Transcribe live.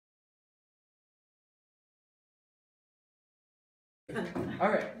All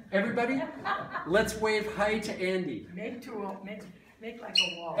right, everybody, let's wave hi to Andy. Make like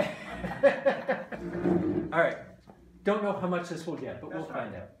a wall. All right, don't know how much this will get, but we'll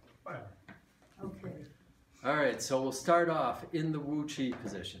find out. Okay. All right, so we'll start off in the Wu Chi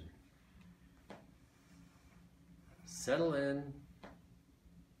position. Settle in,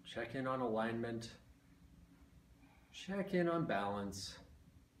 check in on alignment, check in on balance,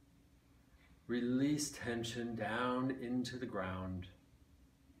 release tension down into the ground,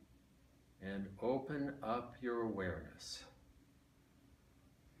 and open up your awareness,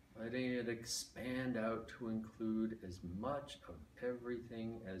 letting it expand out to include as much of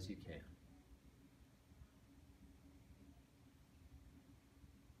everything as you can.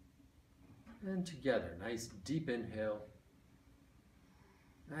 And together, nice deep inhale,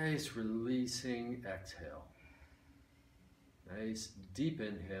 nice releasing exhale, nice deep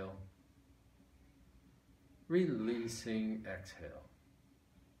inhale, releasing exhale.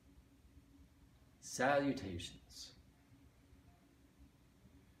 Salutations.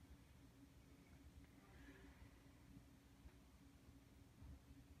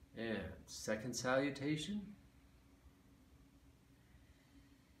 And second salutation.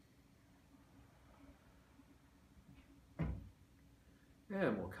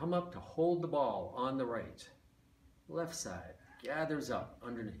 And we'll come up to hold the ball on the right. Left side gathers up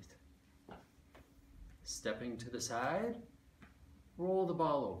underneath. Stepping to the side, roll the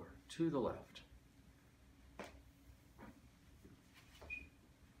ball over to the left.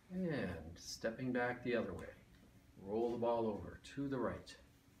 And stepping back the other way, roll the ball over to the right.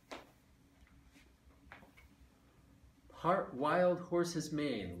 Wild horse's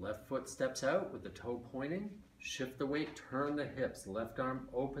mane, left foot steps out with the toe pointing. Shift the weight, turn the hips. Left arm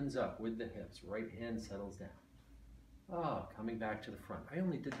opens up with the hips. Right hand settles down. Coming back to the front. I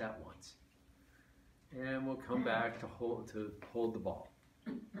only did that once. And we'll come back to hold the ball.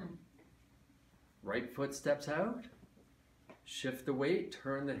 Right foot steps out. Shift the weight,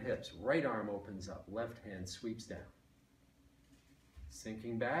 turn the hips. Right arm opens up. Left hand sweeps down.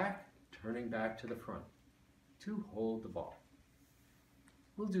 Sinking back, turning back to the front to hold the ball.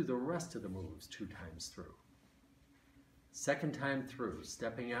 We'll do the rest of the moves 2 times through. Second time through,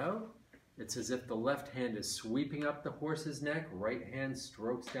 stepping out, it's as if the left hand is sweeping up the horse's neck, right hand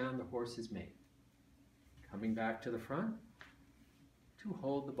strokes down the horse's mane. Coming back to the front to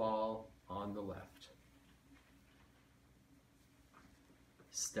hold the ball on the left.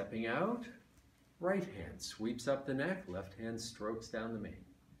 Stepping out, right hand sweeps up the neck, left hand strokes down the mane.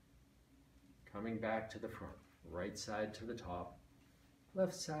 Coming back to the front, right side to the top,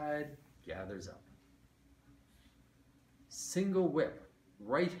 left side gathers up. Single whip,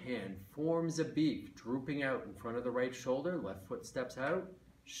 right hand forms a beak, drooping out in front of the right shoulder, left foot steps out,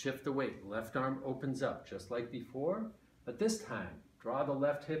 shift the weight, left arm opens up just like before, but this time, draw the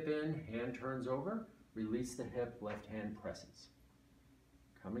left hip in, hand turns over, release the hip, left hand presses.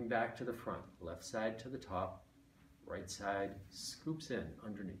 Coming back to the front, left side to the top, right side scoops in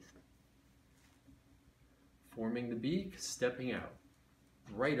underneath. Forming the beak, stepping out,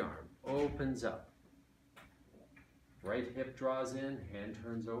 right arm opens up. Right hip draws in, hand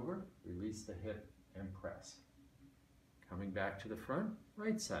turns over, release the hip and press. Coming back to the front,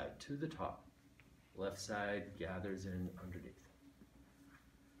 right side to the top. Left side gathers in underneath.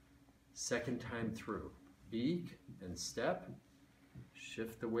 Second time through, beak and step,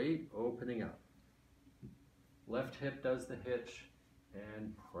 shift the weight, opening up. Left hip does the hitch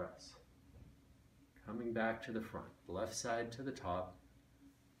and press. Coming back to the front, left side to the top,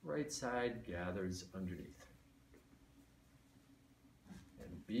 right side gathers underneath.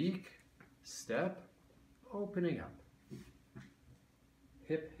 Beak, step, opening up.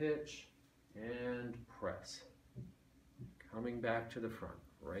 Hip hitch and press. Coming back to the front.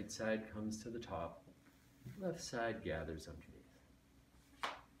 Right side comes to the top. Left side gathers underneath.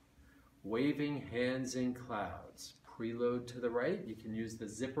 Waving hands in clouds. Preload to the right. You can use the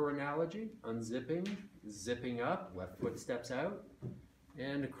zipper analogy. Unzipping, zipping up. Left foot steps out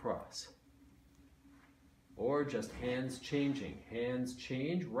and across. Or just hands changing. Hands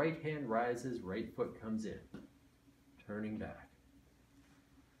change, right hand rises, right foot comes in. Turning back.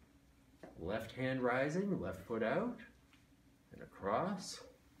 Left hand rising, left foot out, and across.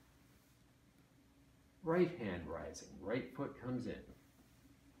 Right hand rising, right foot comes in.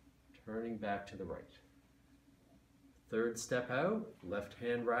 Turning back to the right. Third step out, left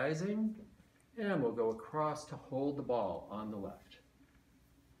hand rising, and we'll go across to hold the ball on the left.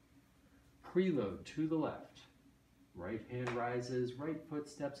 Preload to the left. Right hand rises, right foot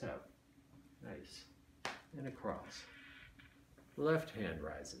steps out. Nice. And across. Left hand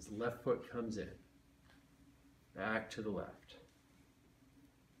rises, left foot comes in. Back to the left.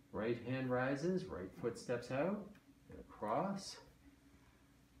 Right hand rises, right foot steps out and across.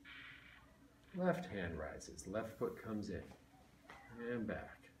 Left hand rises, left foot comes in and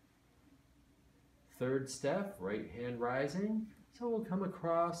back. Third step, right hand rising, so we'll come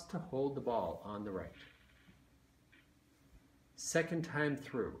across to hold the ball on the right. Second time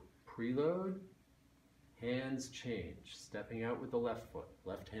through, preload, hands change, stepping out with the left foot,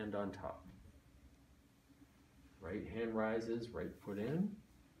 left hand on top. Right hand rises, right foot in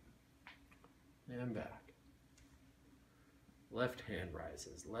and back. Left hand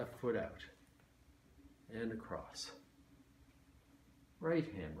rises, left foot out and across. Right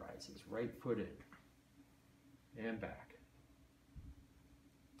hand rises, right foot in and back.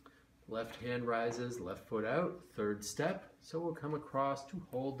 Left hand rises, left foot out, third step, so we'll come across to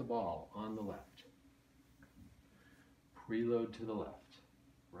hold the ball on the left. Preload to the left.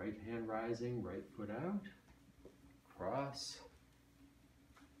 Right hand rising, right foot out, cross.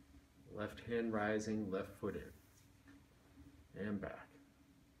 Left hand rising, left foot in and back.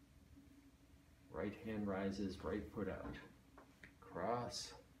 Right hand rises, right foot out,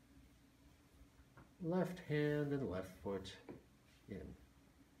 cross. Left hand and left foot in.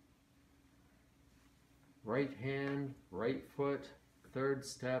 Right hand, right foot, third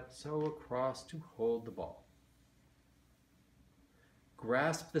step, so across to hold the ball.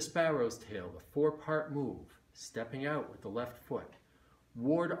 Grasp the sparrow's tail, the four-part move, stepping out with the left foot.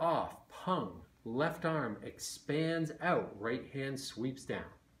 Ward off, pung, left arm expands out, right hand sweeps down.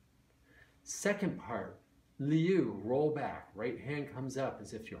 Second part, liu, roll back, right hand comes up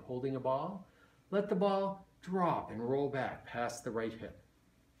as if you're holding a ball. Let the ball drop and roll back past the right hip.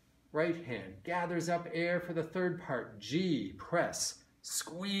 Right hand gathers up air for the third part, G, press,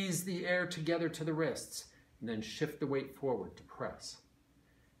 squeeze the air together to the wrists, and then shift the weight forward to press.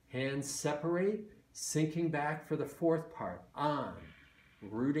 Hands separate, sinking back for the fourth part, on,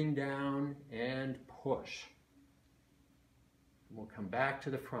 rooting down and push. We'll come back to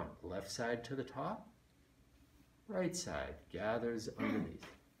the front, left side to the top, right side gathers underneath.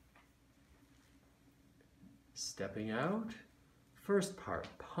 Stepping out, first part,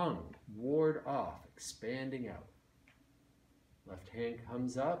 pung, ward off, expanding out. Left hand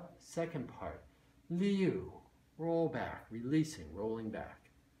comes up, second part, liu, roll back, releasing, rolling back.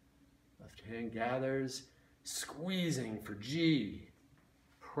 Left hand gathers, squeezing for G,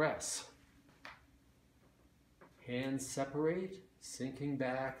 press. Hands separate, sinking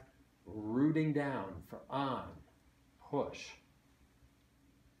back, rooting down for on, push.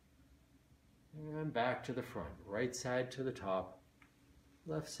 And back to the front, right side to the top,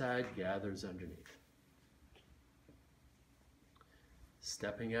 left side gathers underneath.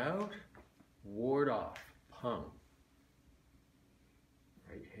 Stepping out, ward off, pung.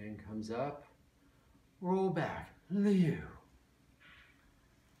 Right hand comes up, roll back, liu.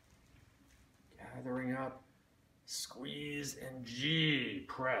 Gathering up, squeeze and G,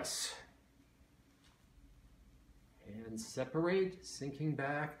 press. Hands separate, sinking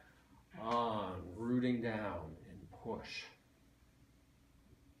back, on, rooting down and push.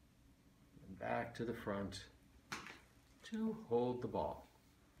 And back to the front to hold the ball.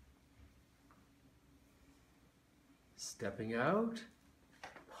 Stepping out,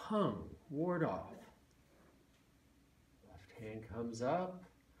 pung, ward off. Left hand comes up,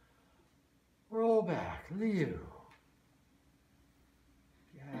 roll back, liu.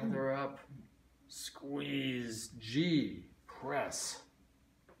 Gather up, squeeze, G, press.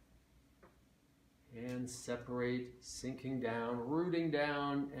 Hands separate, sinking down, rooting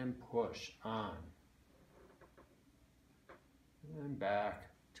down, and push on. And back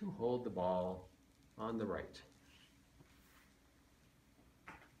to hold the ball on the right.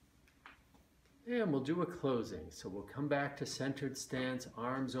 And we'll do a closing. So we'll come back to centered stance,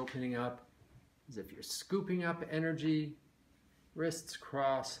 arms opening up, as if you're scooping up energy, wrists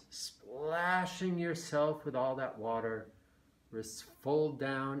cross, splashing yourself with all that water. Wrists fold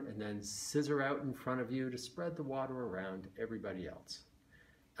down and then scissor out in front of you to spread the water around everybody else.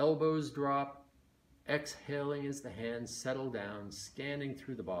 Elbows drop, exhaling as the hands settle down, scanning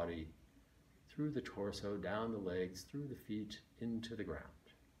through the body, through the torso, down the legs, through the feet, into the ground.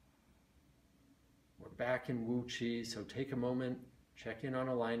 We're back in Wu Chi, so take a moment, check in on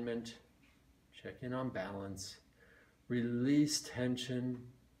alignment, check in on balance, release tension,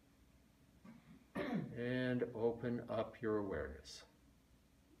 and open up your awareness.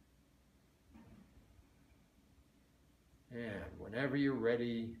 And whenever you're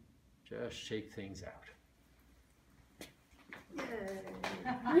ready, just shake things out. Yay!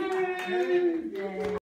 Yay!